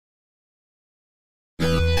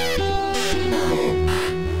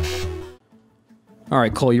All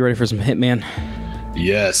right, Cole, you ready for some Hitman?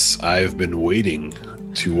 Yes, I've been waiting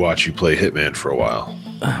to watch you play Hitman for a while.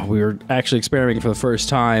 We were actually experimenting for the first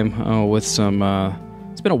time with some...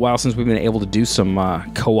 it's been a while since we've been able to do some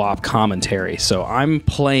co-op commentary. So I'm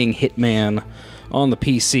playing Hitman on the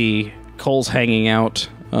PC. Cole's hanging out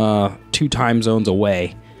 2 time zones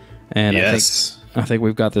away. And yes. I think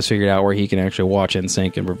we've got this figured out where he can actually watch in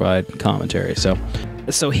sync and provide commentary. So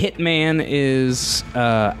Hitman is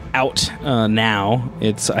out now.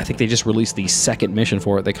 I think they just released the second mission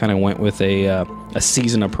for it. They kind of went with a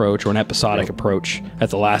season approach or an episodic approach at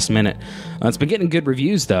the last minute. It's been getting good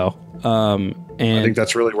reviews though. And I think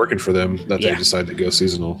that's really working for them that they decided to go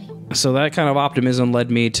seasonal. So that kind of optimism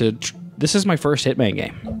led me to this is my first Hitman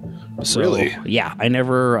game. So, really? Yeah, I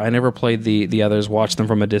never played the others, watched them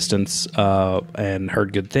from a distance, and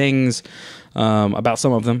heard good things about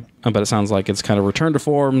some of them. But it sounds like it's kind of return to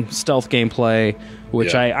form, stealth gameplay,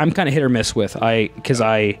 which I'm kind of hit or miss with. Because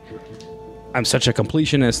I'm such a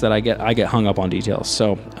completionist that I get hung up on details.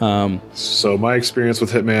 So my experience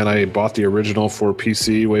with Hitman, I bought the original for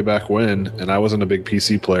PC way back when, and I wasn't a big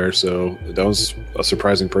PC player, so that was a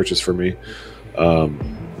surprising purchase for me.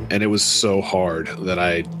 And it was so hard that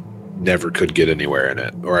I never could get anywhere in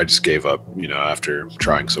it, or I just gave up, after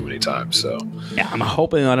trying so many times. So yeah, I'm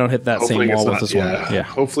hoping I don't hit that same wall with this one. Yeah,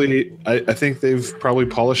 hopefully, I think they've probably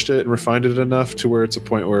polished it and refined it enough to where it's a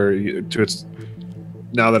point where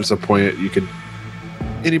now that it's a point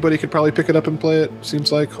anybody could probably pick it up and play it.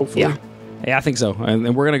 Seems like, hopefully. Yeah, I think so.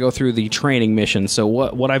 And we're gonna go through the training mission. So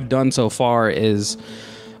what I've done so far is.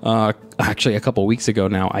 Actually, a couple weeks ago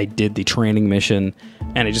now, I did the training mission,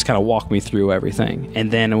 and it just kind of walked me through everything.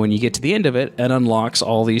 And then when you get to the end of it, it unlocks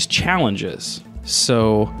all these challenges.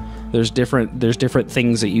 So there's different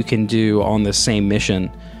things that you can do on this same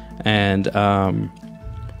mission, and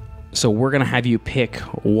so we're gonna have you pick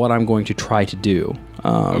what I'm going to try to do.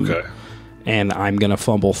 Okay. And I'm gonna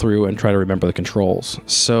fumble through and try to remember the controls.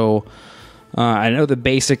 So I know the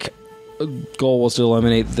basic goal was to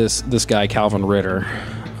eliminate this guy Calvin Ritter.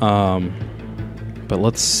 But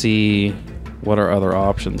let's see what our other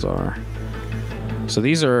options are. So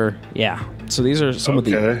these are some of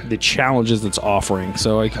the challenges that's offering.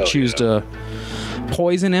 So I could choose to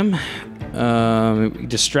poison him,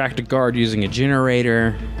 distract a guard using a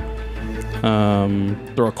generator,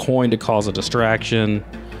 throw a coin to cause a distraction,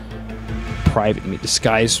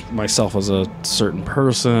 disguise myself as a certain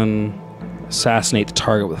person, assassinate the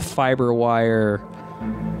target with fiber wire,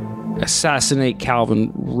 assassinate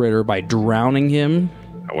Calvin Ritter by drowning him.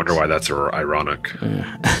 I wonder why that's ironic.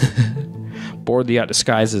 Board the yacht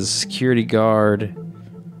disguised as a security guard.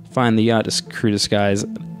 Find the yacht crew disguise.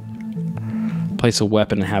 Place a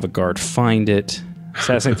weapon and have a guard find it.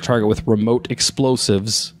 Assassinate the target with remote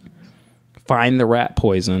explosives. Find the rat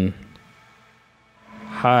poison.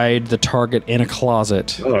 Hide the target in a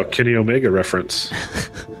closet. Oh, Kenny Omega reference.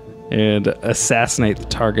 And assassinate the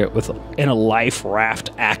target in a life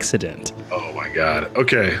raft accident. Oh my god.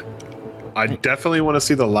 Okay. I definitely want to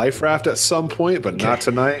see the life raft at some point, but not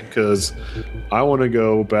tonight, because I want to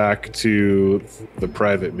go back to the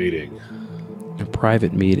private meeting. A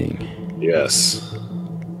private meeting? Yes.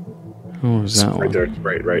 What was that right one? there,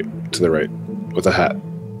 right to the right, with a hat.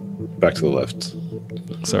 Back to the left.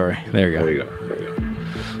 Sorry. There you go. There you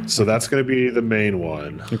go. So that's going to be the main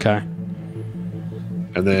one. Okay.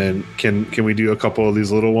 And then can we do a couple of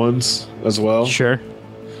these little ones as well? Sure.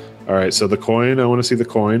 All right, so the coin, I want to see the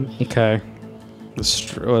coin. Okay. What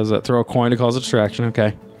is that? Throw a coin to cause a distraction.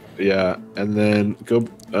 Okay. Yeah, and then go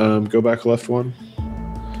back left one.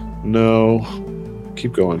 No.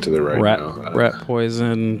 Keep going to the right now. Rat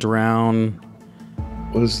poison, drown.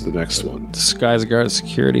 What is the next one? Disguise a guard,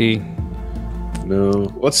 security.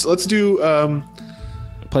 No. Let's do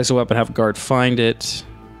place a weapon, have a guard find it.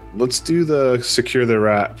 Let's do the secure the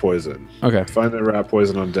rat poison. Okay. Find the rat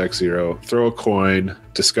poison on deck 0. Throw a coin.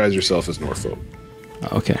 Disguise yourself as Norfolk.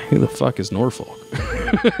 Okay. Who the fuck is Norfolk?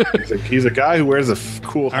 he's a guy who wears a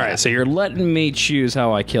cool hat. All right. So you're letting me choose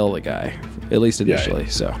how I kill the guy, at least initially.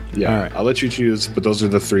 So yeah. All right. I'll let you choose, but those are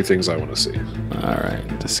the 3 things I want to see. All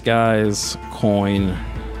right. Disguise, coin,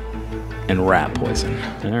 and rat poison.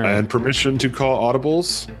 All right. And permission to call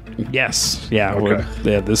audibles? Yes. Yeah.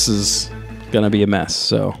 Okay. This is gonna be a mess.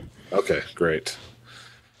 So. Okay, great.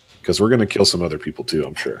 Because we're gonna kill some other people too,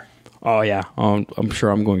 I'm sure. Oh yeah, I'm sure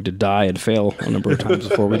I'm going to die and fail a number of times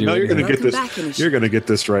before we do. No, you're gonna get this. You're gonna get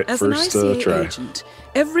this right first try. Agent,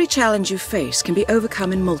 every challenge you face can be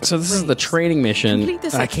overcome in multiple. So this is the training mission.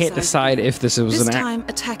 I can't decide if this was this time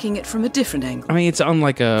attacking it from a different angle. I mean, it's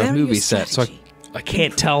unlike a movie set, so I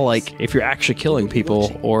can't tell like if you're actually killing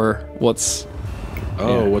people or what's.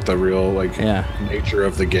 Oh, Yeah. what the real like Yeah. nature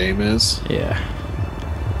of the game is? Yeah.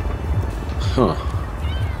 Huh.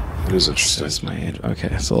 It is interesting. That's my age.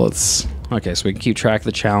 Okay, so let's. Okay, so we can keep track of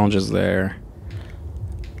the challenges there.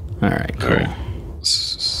 All right, cool. All right.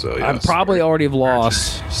 So yeah, I probably already have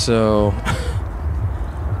lost, so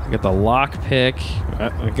I got the lock pick.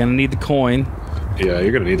 I'm gonna need the coin. Yeah,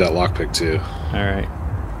 you're gonna need that lockpick too. All right,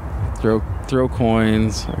 throw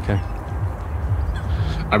coins. Okay,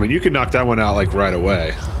 I mean, you can knock that one out like right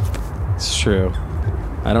away. it's true.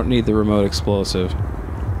 I don't need the remote explosive.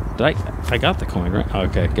 Did I got the coin right?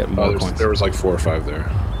 Okay, get more coins. There was like 4 or 5 there.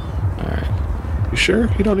 All right. You sure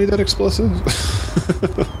you don't need that explosive?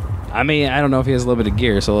 I mean, I don't know if he has limited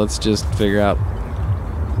gear, so let's just figure out.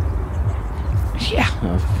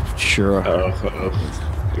 Yeah, sure.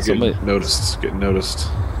 You're Somebody- getting noticed. Getting noticed.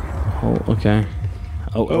 Oh, okay.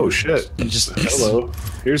 Oh shit! Just Hello.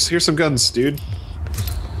 Here's some guns, dude.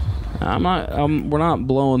 I'm not. We're not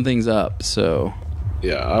blowing things up, so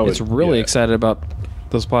Yeah, I would. it's really yeah, excited about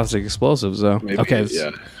those plastic explosives, though. maybe, Okay.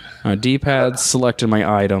 Yeah. D-pad selected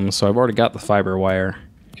my item, so I've already got the fiber wire.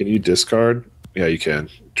 Can you discard? Yeah, you can.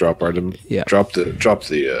 Drop item. Yeah. Drop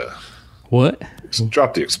the What?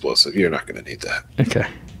 drop the explosive. You're not gonna need that. Okay.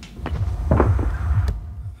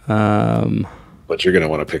 But you're gonna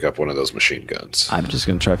want to pick up one of those machine guns. I'm just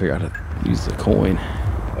gonna try to figure out how to use the coin.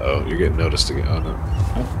 Oh, you're getting noticed again. Oh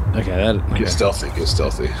no. Okay, that. Okay. Get stealthy. Get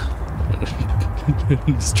stealthy.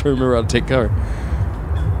 Just try to remember how to take cover.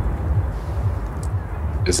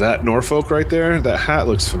 Is that Norfolk right there? That hat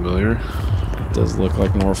looks familiar. It does look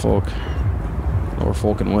like Norfolk.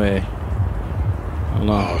 Norfolking way. I don't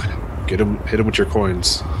know. Oh, hit him with your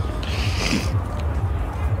coins.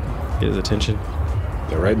 Get his attention.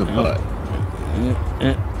 They're right in the butt.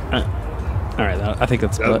 All right, I think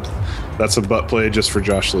that's butt. That's a butt play just for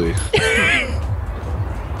Josh Lee.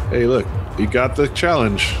 Hey, look, you got the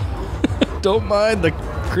challenge. Don't mind the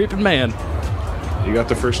creeping man. You got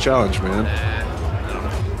the first challenge, man.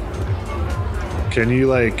 Can you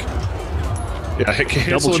like? Yeah,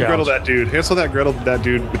 Hansel and Gretel that dude. Hansel that Gretel that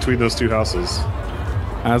dude between those 2 houses.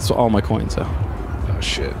 That's all my coins, though. Oh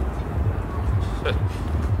shit!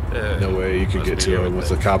 No way you could get to him with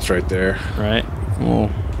the cops right there. Right. Well,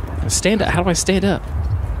 stand up. How do I stand up?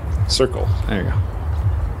 Circle. There you go.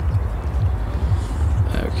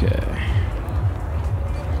 Okay.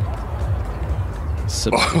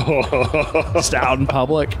 Just out in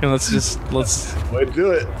public, and let's. Way to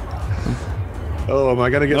do it. Oh, am I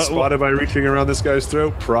gonna get spotted by reaching around this guy's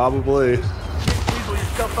throat? Probably.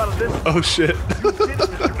 Oh shit.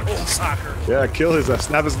 Yeah, kill his ass.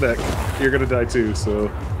 Snap his neck. You're gonna die too, so.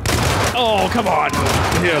 Oh, come on!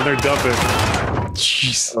 Yeah, they're dumping.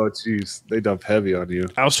 Jeez. Oh jeez. They dump heavy on you.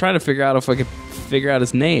 I was trying to figure out if I could figure out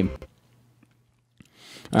his name.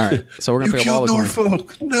 All right, so we're gonna pick up all the coins.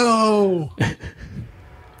 Norfolk. No.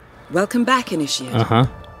 Welcome back, Initiate.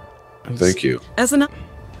 Thank you. As an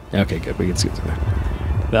Okay, good. We can skip through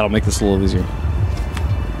that. That'll make this a little easier.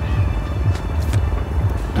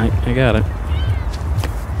 I got it.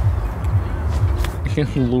 I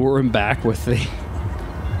can lure him back with the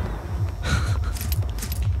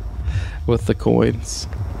with the coins.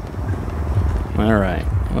 All right,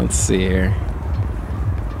 let's see here.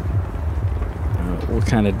 What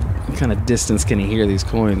kind of distance can he hear these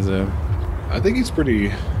coins though? I think he's pretty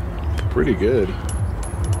good.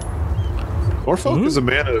 Norfolk is a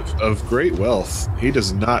man of great wealth. He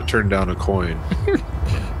does not turn down a coin.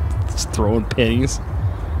 Just throwing pennies.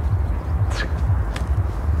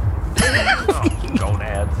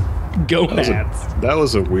 Gonads. Gonads. That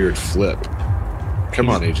was a weird flip. Come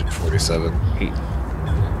on, Agent 47.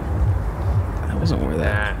 That wasn't where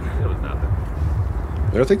that. It was nothing.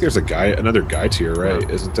 I think there's another guy to your right,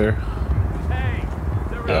 isn't there? Hey,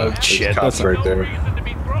 there Yeah, is shit, cops that's right no there. reason to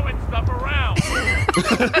be throwing stuff around.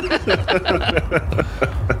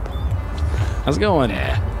 How's it going?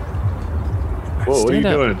 Whoa, what are you Stand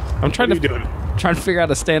up. doing? I'm trying What are to you doing? trying to figure out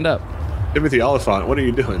how to stand up. Timothy Oliphant, what are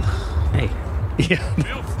you doing? Hey. Yeah.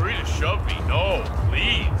 Feel free to shove me. No,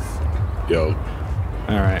 please. Yo,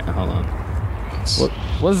 All right, hold on.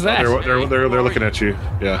 What is that? they're looking at you. Yeah,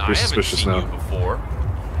 I you're haven't suspicious seen now. you before.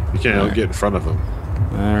 You can't Alright. get in front of them.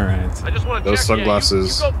 All right. I just want to Those check.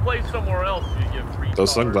 sunglasses- Yeah, you go play somewhere else. You retard.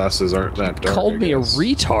 Those sunglasses aren't that dark. Called I me a guess.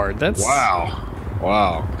 retard. That's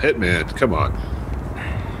Wow, Hitman, come on.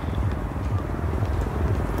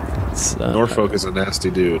 It's, Norfolk is a nasty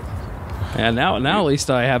dude. And now at least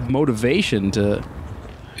I have motivation to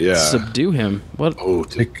Yeah. subdue him. What? Oh,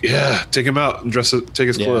 take him out and take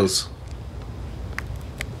his Yeah. clothes.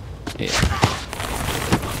 Yeah.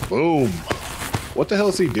 Boom. What the hell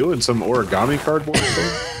is he doing? Some origami cardboard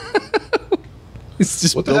thing? He's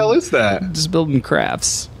just What the hell is that? Just building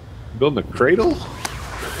crafts. Building a cradle?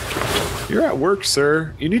 You're at work,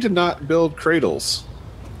 sir. You need to not build cradles.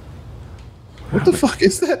 What the fuck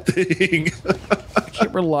is that thing? I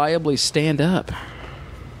can't reliably stand up.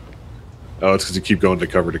 Oh, it's because you keep going to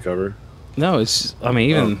cover. No, it's. I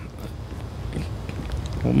mean, even.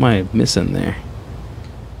 What am I missing there?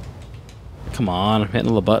 Come on, I'm hitting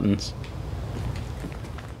all the buttons.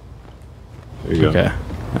 There you go. Okay,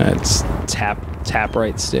 that's tap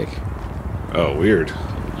right stick. Oh, weird.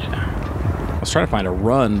 Yeah. I was trying to find a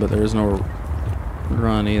run, but there is no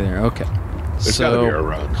run either. Okay. There's gotta be a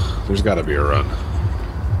run. There's gotta be a run.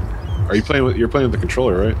 Are you playing with? You're playing with the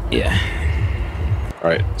controller, right? Yeah. All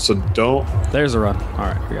right. So don't. There's a run. All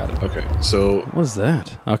right, we got it. Okay. So. What is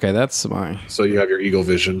that? Okay, that's my. So you have your eagle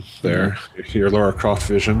vision there. Mm-hmm. Your Lara Croft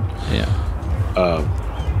vision. Yeah.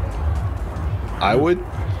 I would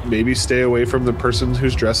maybe stay away from the person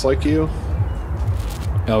who's dressed like you.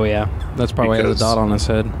 Oh yeah, that's probably has a dot on his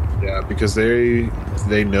head. Yeah, because they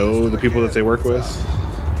know the people that they work with.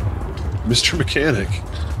 Mr. Mechanic.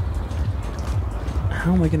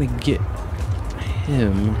 How am I gonna get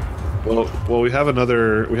him? Well, we have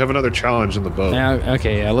another challenge in the boat. Yeah,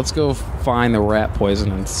 okay, yeah. Let's go find the rat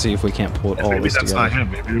poison and see if we can't pull all maybe this that's together. not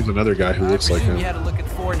him. Maybe there's another guy who looks like him. You had to look at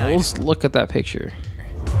Let's look at that picture.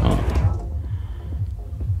 Oh.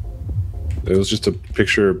 It was just a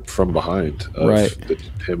picture from behind of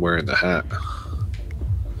him wearing the hat.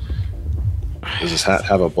 Does this hat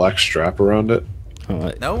have a black strap around it?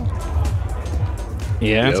 No?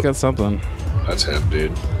 Yeah, it's got something. That's him,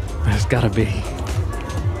 dude. It's gotta be.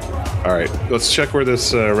 All right, let's check where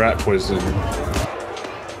this rat poison.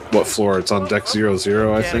 What floor? It's on deck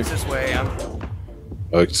 00, I think. It's this way.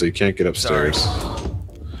 Oh, so you can't get upstairs.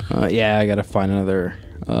 Yeah, I gotta find another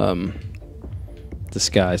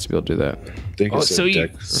disguise to be able to do that. I think it's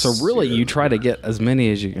so really, you try to get as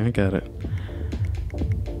many as you. I got it.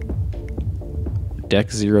 Deck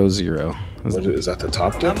 00. What is that? The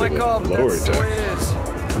top deck or the lower That's deck? the way it is.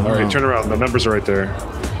 All right, turn around. The numbers are right there.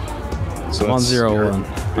 So I'm on that's- 01.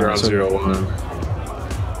 You're on So- 01.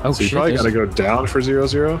 Oh So you shit! probably got to go down for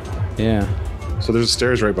 00. Yeah. So there's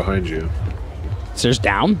stairs right behind you. Stairs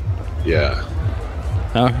down. Yeah.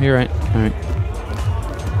 Oh, you're right. All right.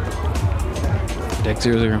 Deck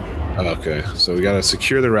 00. Okay, so we got to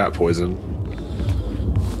secure the rat poison.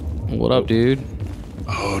 What up, dude?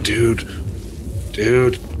 Oh, dude.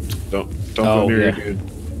 Don't go near yeah. you, dude.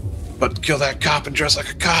 But kill that cop and dress like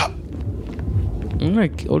a cop. We're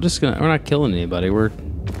not killing anybody. We're.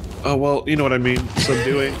 Oh well, you know what I mean.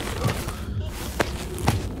 Subduing.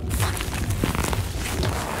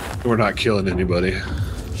 We're not killing anybody.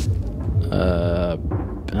 I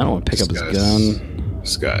don't want to pick up his gun.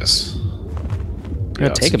 Disguise.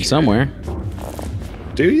 Gotta take him somewhere.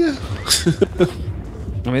 Do you?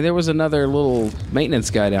 I mean, there was another little maintenance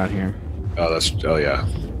guy down here. Oh yeah.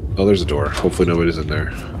 Oh, there's a door. Hopefully nobody's in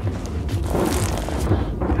there.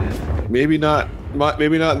 Maybe not.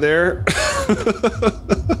 Maybe not there.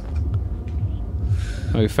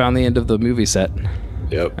 Oh, we found the end of the movie set.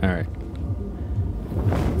 Yep. All right.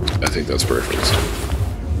 I think that's perfect.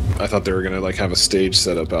 I thought they were gonna like have a stage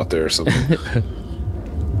set up out there or something.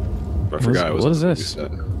 I forgot it was. What is this?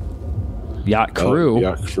 Yacht crew. Oh,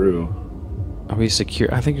 yacht crew. Are we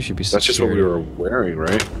secure? I think we should be secure. That's just what we were wearing,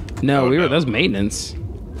 right? No, Oh, that's maintenance.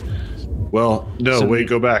 Well, no, So- wait,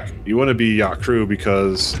 go back. You want to be yacht crew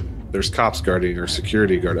because there's cops guarding or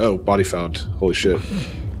security guard. Oh, body found. Holy shit.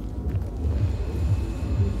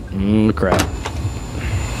 Crap.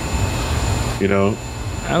 You know?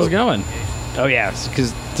 How's it going? Oh, yeah,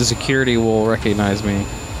 because the security will recognize me.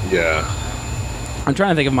 Yeah. I'm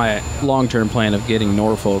trying to think of my long-term plan of getting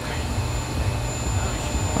Norfolk.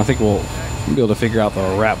 I think we'll be able to figure out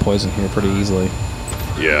the rat poison here pretty easily.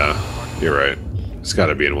 Yeah, you're right. It's got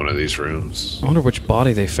to be in one of these rooms. I wonder which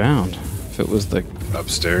body they found. If it was the...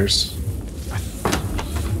 Upstairs.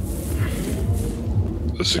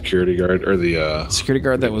 The security guard, or the... security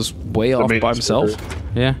guard that was way off by maintenance himself? worker.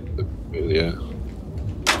 Yeah. Yeah.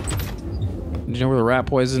 Do you know where the rat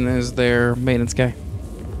poison is there, maintenance guy?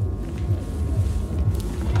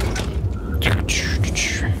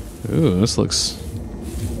 Ooh, this looks...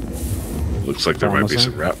 Looks like there might be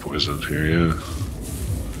Promising. some rat poison here, yeah.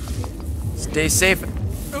 Stay safe.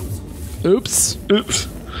 Oops. Oops.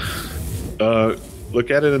 Look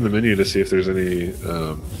at it in the menu to see if there's any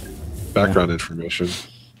background information.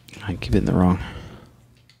 I keep hitting the wrong.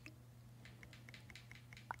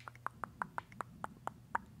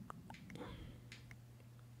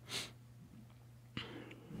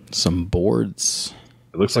 Some boards.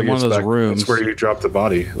 It looks like One of it's those back, rooms. That's where you dropped the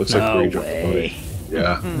body. It looks like where No you dropped the way. body.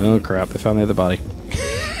 Yeah. Oh crap! They found the other body.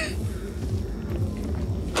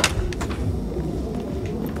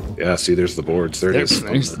 Yeah, see, there's the boards. There it is.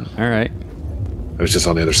 All right. It was just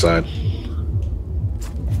on the other side.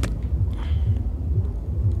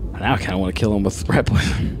 Now I kind of want to kill him with rat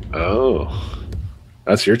poison. Oh.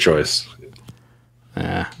 That's your choice.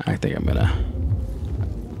 I think I'm gonna.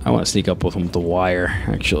 I want to sneak up with him with the wire,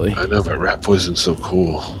 actually. I know, but rat poison's so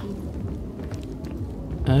cool.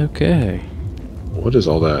 Okay. What is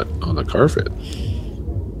all that on the carpet?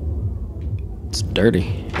 It's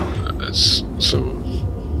dirty. That's so...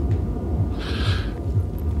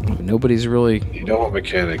 Nobody's really. You don't want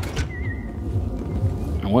mechanic.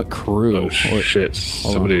 I want crew. Oh, shit.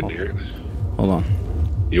 Somebody in here. Hold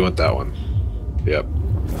on. You want that one. Yep.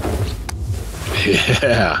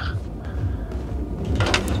 Yeah.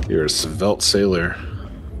 You're a svelte sailor.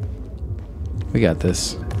 We got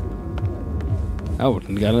this. Oh,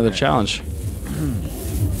 we got another challenge.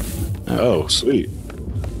 Oh, sweet.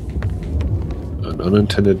 An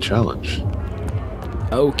unintended challenge.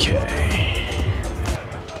 Okay.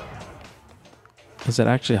 Does it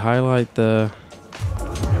actually highlight the...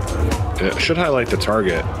 It should highlight the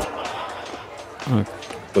target. Oh.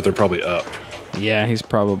 But they're probably up. Yeah, he's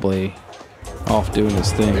probably off doing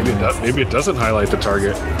his thing. Maybe it doesn't highlight the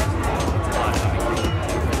target.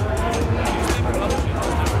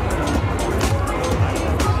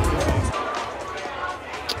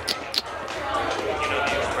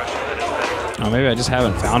 Oh, maybe I just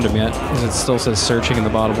haven't found him yet, because it still says searching in the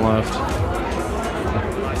bottom left.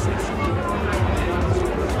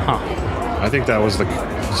 Huh. I think that was the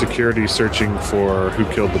security searching for who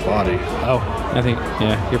killed the body. Oh, I think,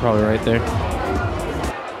 yeah, you're probably right there.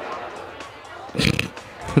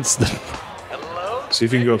 What's the... See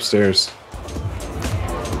if you can go upstairs.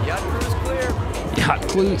 Yacht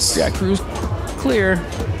crew's clear.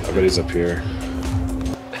 I bet he's up here.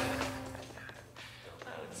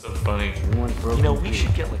 So funny. You know, we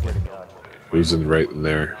should get like a Who's right in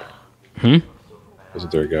there? Hmm?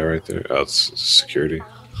 Isn't there a guy right there? Oh, it's security.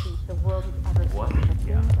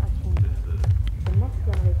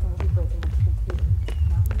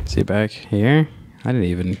 Is he back here? I didn't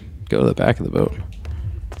even go to the back of the boat.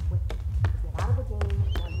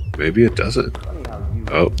 Maybe it doesn't.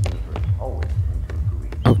 Oh.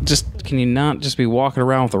 Oh, just can you not just be walking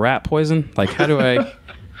around with the rat poison? Like, how do I?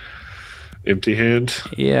 Empty hand.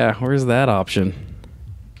 Yeah, where's that option?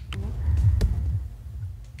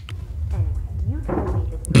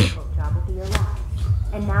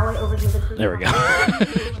 There we go.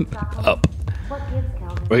 Up.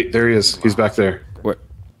 Wait, there he is. He's back there. What?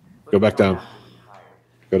 Go back down.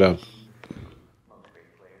 Go down.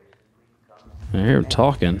 I hear him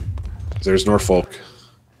talking. There's Norfolk.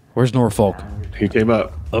 Where's Norfolk? He came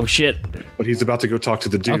up, Oh shit. but he's about to go talk to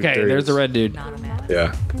the dude. Okay, There he there's is. the red dude.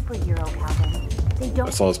 Yeah. I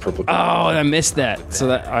saw his purple. Oh, I missed that. So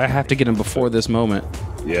that I have to get him before this moment.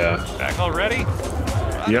 Yeah. back already.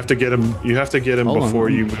 You have to get him. You have to get him Hold on. before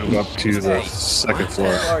you move up to the second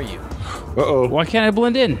floor. Are you? Uh-oh. Why can't I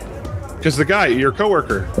blend in? Because the guy, your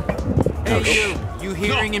coworker. Hey, you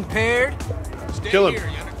hearing impaired? Kill him.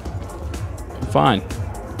 Fine.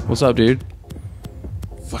 What's up, dude?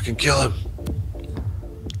 Fucking kill him.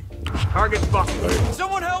 Target fucked.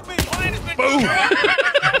 Someone help me! Boom.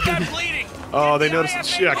 I'm bleeding. Oh, they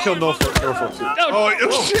noticed. Yeah, kill Norfolk. Too.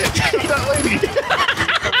 Oh, shit. That lady.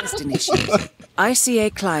 Arrest initiated.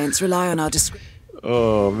 ICA clients rely on our discretion.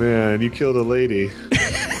 Oh, man. You killed a lady.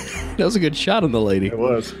 That was a good shot on the lady. It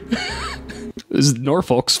was. It was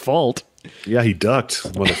Norfolk's fault. Yeah, he ducked,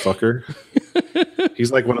 motherfucker.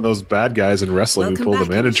 He's like one of those bad guys in wrestling Welcome who pull the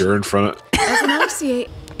back, manager in front of... As an ICA,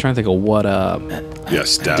 I'm trying to think of what Yeah,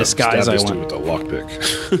 stab disguise I this dude want. with a lockpick.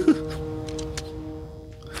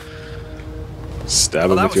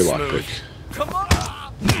 Stab him with your lockpick. Come on!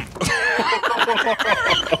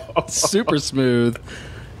 Super smooth.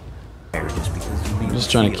 Just because you leave Just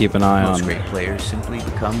the trying to field. keep an eye Most on great players simply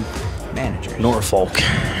become managers. Norfolk.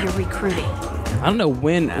 You're recruiting. I don't know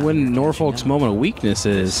when Norfolk's moment of weakness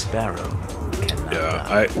is. Sparrow cannot Yeah,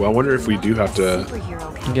 I wonder if we do have to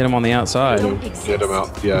Superhero Get him on the outside. get him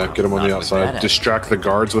out. Yeah, get him on the Not with outside. that Distract the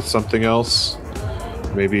guards with something else.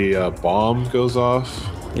 Maybe a bomb goes off.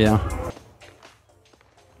 Yeah.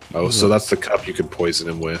 Oh, so that's the cup you could poison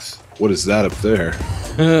him with. What is that up there?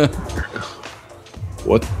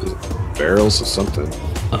 What? Barrels of something.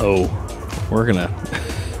 Oh, we're gonna.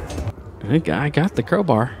 I think I got the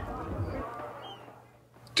crowbar.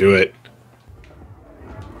 Do it.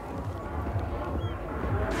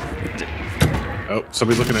 Oh,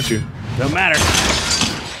 somebody's looking at you. Don't matter.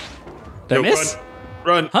 Did I Yo, miss?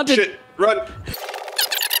 Run! Hunted. Shit! Run!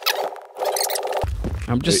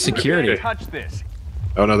 I'm just security. Touch this.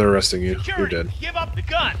 Oh no, they're arresting you. Security, You're dead. give up the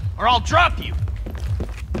gun, or I'll drop you.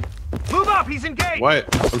 Move up, he's engaged. Why?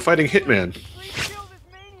 I'm fighting Hitman. He's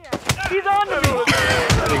on to me.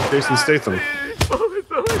 Fighting Jason Statham.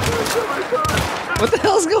 What the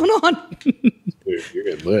hell's going on? Dude, you're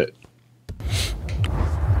getting lit.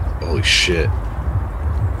 Holy shit.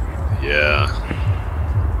 Yeah.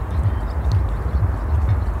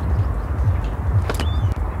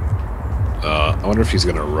 I wonder if he's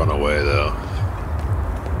gonna run away though.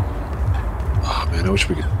 Oh man, I wish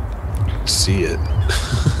we could see it.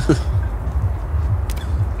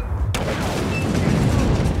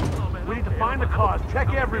 We need to find the cause.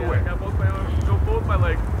 Check everywhere. Got both my arms, go both my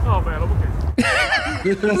legs. Oh man, I'm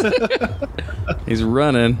okay. He's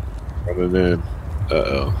running. Running in.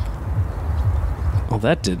 Uh-oh. Oh,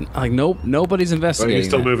 that didn't. Like, nope. Nobody's Oh, investigating. he's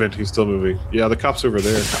still that. moving. He's still moving. Yeah, the cop's over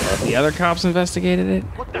there. The other cops investigated it.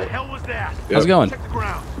 What the hell was that? How's it going? Check the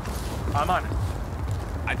ground. I'm on it.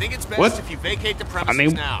 I think it's best What? if you vacate the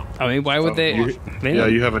premises now. Why would they? You- They yeah,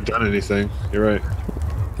 didn't- you haven't done anything. You're right.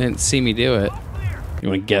 they didn't see me do it. You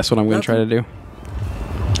want to guess what I'm going to try to do?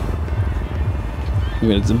 I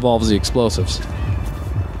mean, it involves the explosives.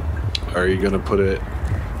 Are you gonna put it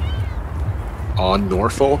on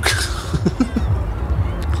Norfolk?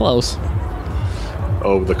 Close.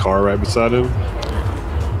 Oh, the car right beside him?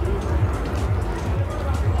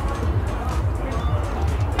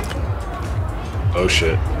 Oh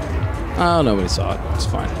shit. Oh, nobody saw it. It's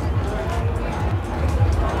fine.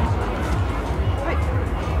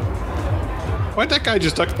 Why'd that guy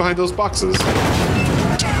just duck behind those boxes?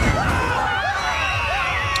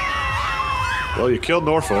 Well, you killed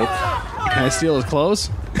Norfolk. Can I steal his clothes?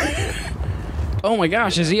 Oh my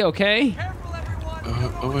gosh, is he okay?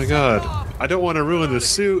 Oh my god. I don't want to ruin this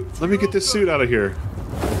suit. Let me get this suit out of here.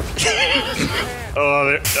 Oh,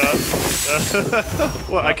 there.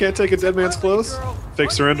 What? I can't take a dead man's clothes?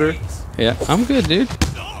 Fake surrender? Yeah, I'm good, dude.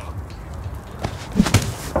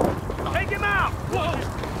 Take him out.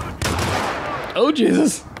 Oh,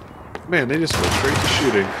 Jesus. Man, they just went straight to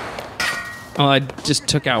shooting. Oh, I just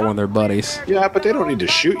took out one of their buddies. Yeah, but they don't need to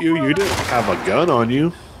shoot you. You didn't have a gun on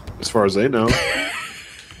you, as far as they know. I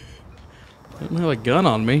don't have a gun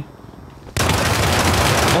on me.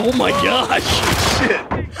 Oh my gosh! Shit.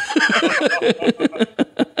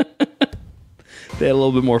 They had a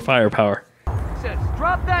little bit more firepower. Says,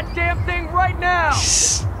 drop that damn thing right now.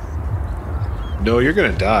 No, you're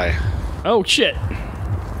gonna die. Oh shit!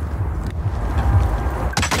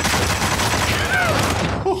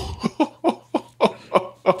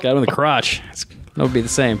 Got him in the crotch. That would be the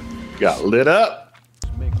same. Got lit up.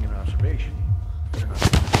 Making an observation.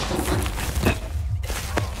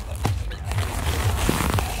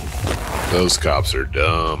 Those cops are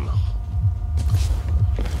dumb.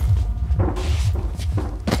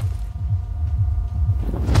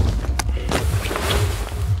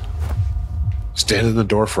 Stand in the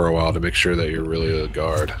door for a while to make sure that you're really a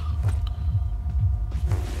guard.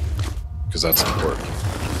 Because that's important.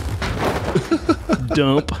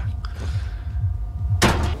 Dump.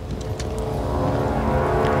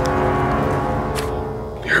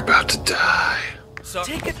 You're about to die. So,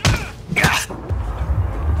 Take it.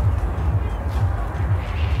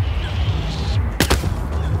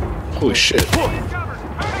 Holy shit.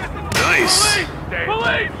 Nice.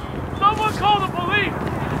 Police! Someone call the police!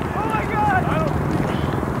 Oh my god!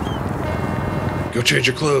 Go change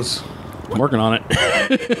your clothes. I'm working on it.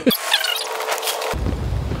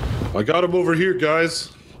 I got him over here,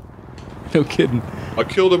 guys. No kidding. I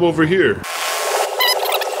killed him over here.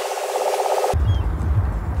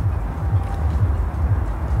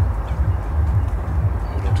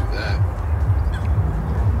 Oh, don't do that.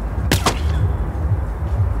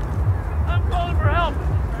 I'm calling for help!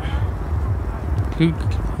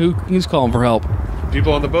 Who's calling for help?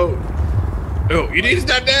 People on the boat. Oh, he's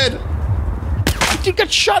not dead. Dude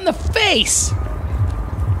got shot in the face.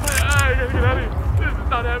 I gotta get out of here. This is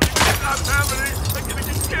not happening. It's not happening. I'm gonna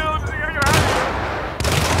get killed. I gotta get out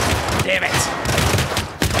of here. Damn it.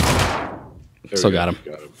 There Still we got go. him.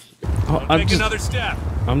 Got him. Oh, make another step.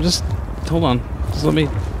 I'm just. Hold on. Just let me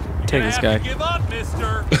take this guy. Give up,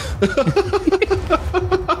 mister.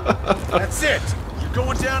 That's it. You're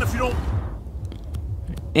going down if you don't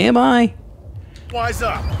Am I? wise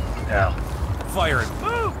up. Now, fire it.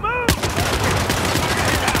 Move! Move!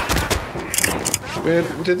 Man,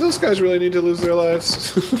 did those guys really need to lose their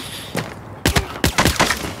lives?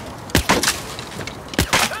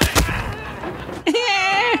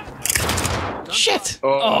 Shit.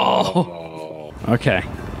 Oh. Okay.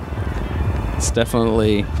 It's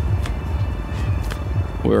definitely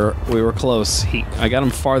We were close. I got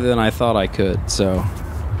him farther than I thought I could. So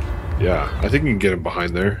Yeah, I think you can get him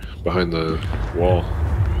behind there, behind the wall.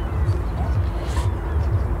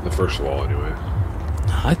 The first wall, anyway.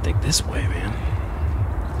 I think this way, man.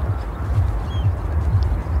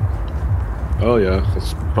 Oh yeah,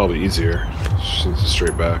 that's probably easier. Just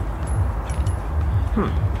straight back.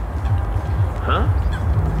 Huh?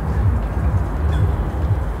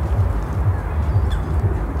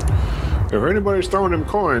 If anybody's throwing them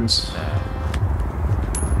coins,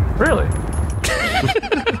 Really? Not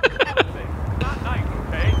nice,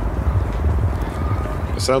 okay?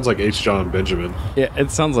 it sounds like H. John Benjamin. Yeah,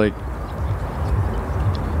 it sounds like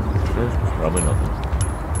Probably nothing.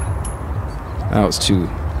 that was too.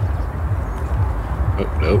 Oh,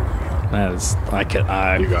 nope. That is. I could.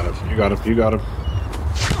 You got him. You got him. You got him.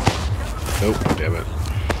 Nope. Damn it.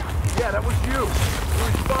 Yeah, that was you. You're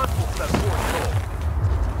responsible for that poor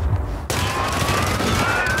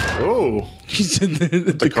soul. Oh. He's in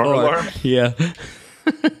the car alarm? Yeah.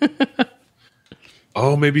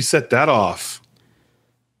 Oh, maybe set that off.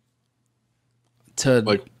 To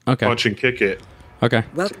Like okay. punch and kick it. Okay.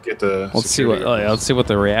 Well, To get the. Let's see what. security Oh yeah. guards. Let's see what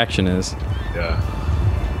the reaction is. Yeah.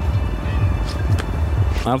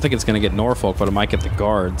 I don't think it's gonna get Norfolk, but it might get the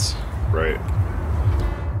guards. Right.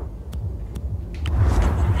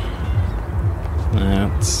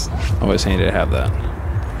 It's always handy to have that.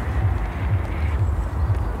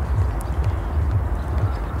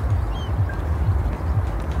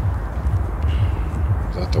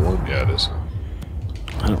 Is that the one? Yeah, it is.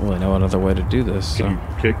 I don't really know another way to do this. So. Can you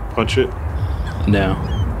kick, punch it? No.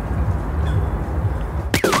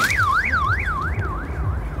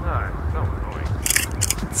 Alright, so annoying.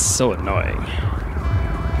 It's so annoying.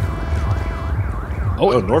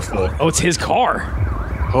 Oh, Norfolk. Oh, it's his car.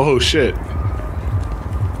 Oh shit.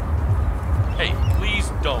 Hey, please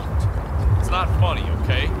don't. It's not funny,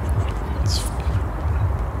 okay?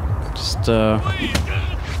 Just Please.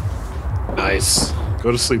 Nice.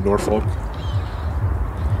 Go to sleep, Norfolk.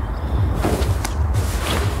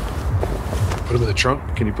 Put him in the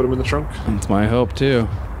trunk. Can you put him in the trunk? that's my hope too.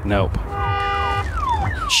 Nope.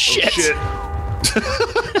 Shit. Shit.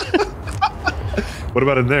 What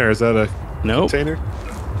about in there? Is that a Nope. container?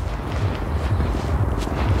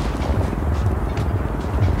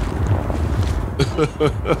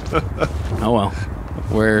 Oh well.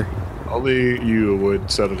 Where? Only you would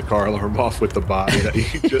set a car alarm off with the body that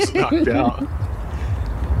you just knocked out.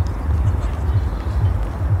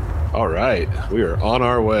 All right, we are on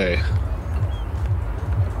our way.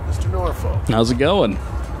 Mr. Norfolk. How's it going?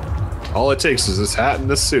 All it takes is this hat and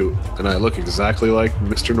this suit, and I look exactly like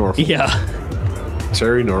Mr. Norfolk. Yeah.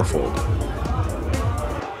 Terry Norfolk.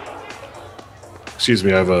 Excuse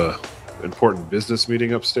me, I have a important business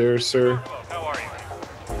meeting upstairs, sir. How are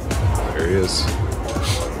you? There he is.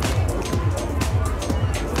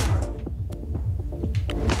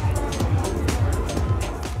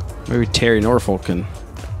 Maybe Terry Norfolk can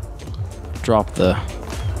drop the.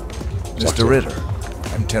 Mr. Ritter.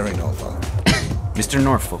 I'm Terry Norfolk. Mr.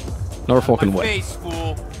 Norfolk. Norfolk and My what? face,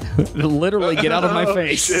 fool. Literally get out of my Oh,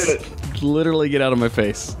 face. shit. Literally get out of my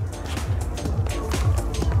face.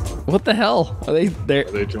 What the hell? Are they there?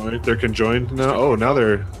 Are they joined? They're conjoined now? Oh, now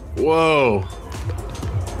they're... Whoa.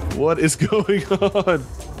 What is going on?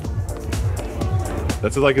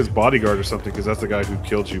 That's like his bodyguard or something, because that's the guy who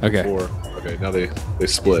killed you Okay. before. Okay, now they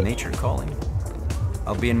Is split. nature calling?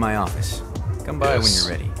 I'll be in my office. Come by when Yes.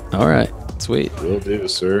 you're ready. All right. Sweet. Will do,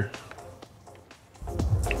 sir.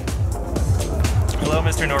 Hello,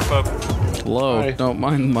 Mr. Norfolk. Hello. Hi. Don't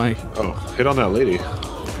mind my. Oh, hit on that lady.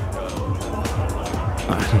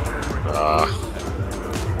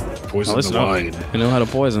 Poison listen the up. wine. I know how to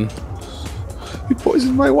poison. You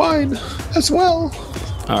poisoned my wine as well.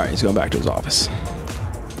 All right. He's going back to his office.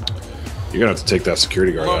 You're gonna have to take that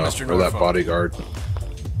security guard Hello, out, Mr. or that Norfolk. bodyguard.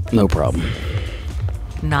 No problem.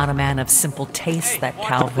 Not a man of simple taste, that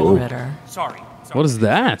Calvin Ritter. Sorry. What is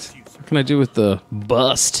that? What can I do with the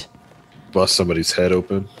bust? Bust somebody's head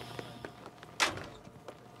open.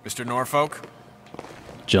 Mr. Norfolk.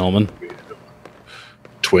 Gentlemen.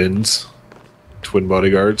 Twins. Twin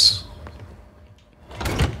bodyguards.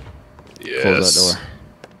 Yes. Close that door.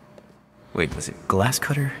 Wait, was it glass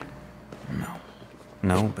cutter? No.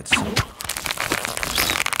 No, but some.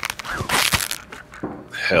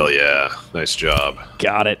 Hell yeah. Nice job.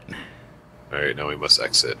 Got it. Alright, now we must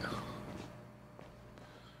exit.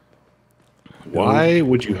 Why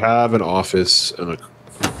would you have an office in a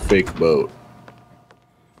fake boat?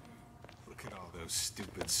 Look at all those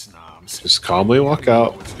stupid snobs. Just calmly walk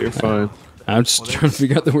out. You're fine. I'm just trying to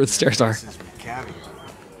figure out where the stairs are. This is caviar.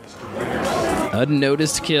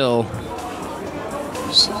 Unnoticed kill.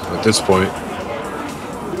 at this point.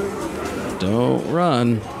 Don't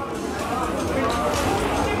run.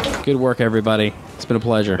 Good work, everybody. It's been a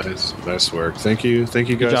pleasure. Nice work. Thank you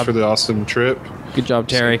guys job. for the awesome trip. Good job,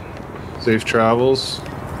 Terry. Safe travels.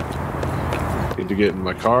 Need to get in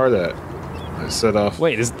my car that I set off.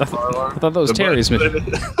 Wait, I thought that was Terry's mission.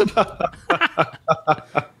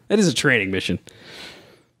 That is a training mission.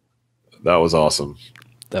 That was awesome.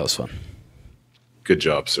 That was fun. Good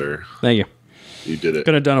job, sir. Thank you. You did it.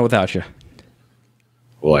 Couldn't have done it without you.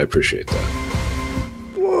 Well, I appreciate that.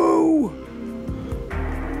 Whoa!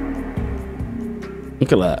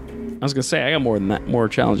 Look at that. I was gonna say I got more than that, more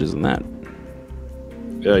challenges than that.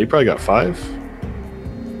 Yeah, you probably got 5,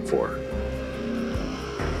 4.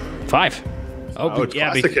 5. Oh,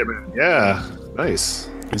 yeah, classic Hitman. Yeah, nice.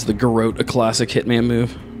 It's the Garrote, a classic Hitman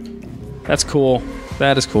move. That's cool.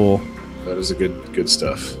 That is cool. That is a good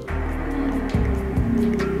stuff.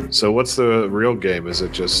 So, what's the real game? Is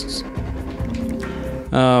it just?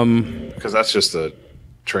 Because that's just the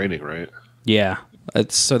training, right? Yeah.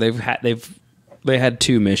 It's so they had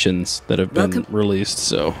 2 missions that have been released,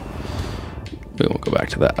 so we won't go back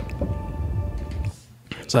to that.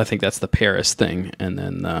 So I think that's the Paris thing, and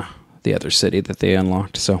then the other city that they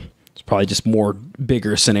unlocked. So it's probably just more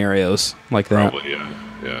bigger scenarios like that. Probably,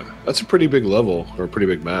 yeah. That's a pretty big level or a pretty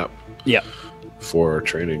big map. Yeah. For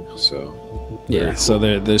training, so yeah. Cool. So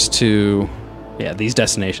there's 2. Yeah, these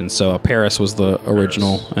destinations. So Paris was the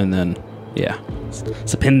original, and then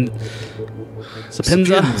Sapienza.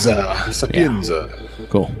 Sapienza. Yeah.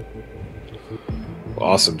 Cool.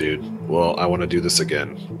 Awesome, dude. Well, I want to do this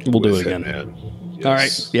again. We'll do with it again. Hitman. Yes. All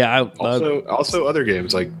right. Yeah. Also other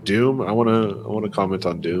games like Doom. I want to comment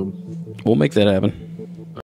on Doom. We'll make that happen.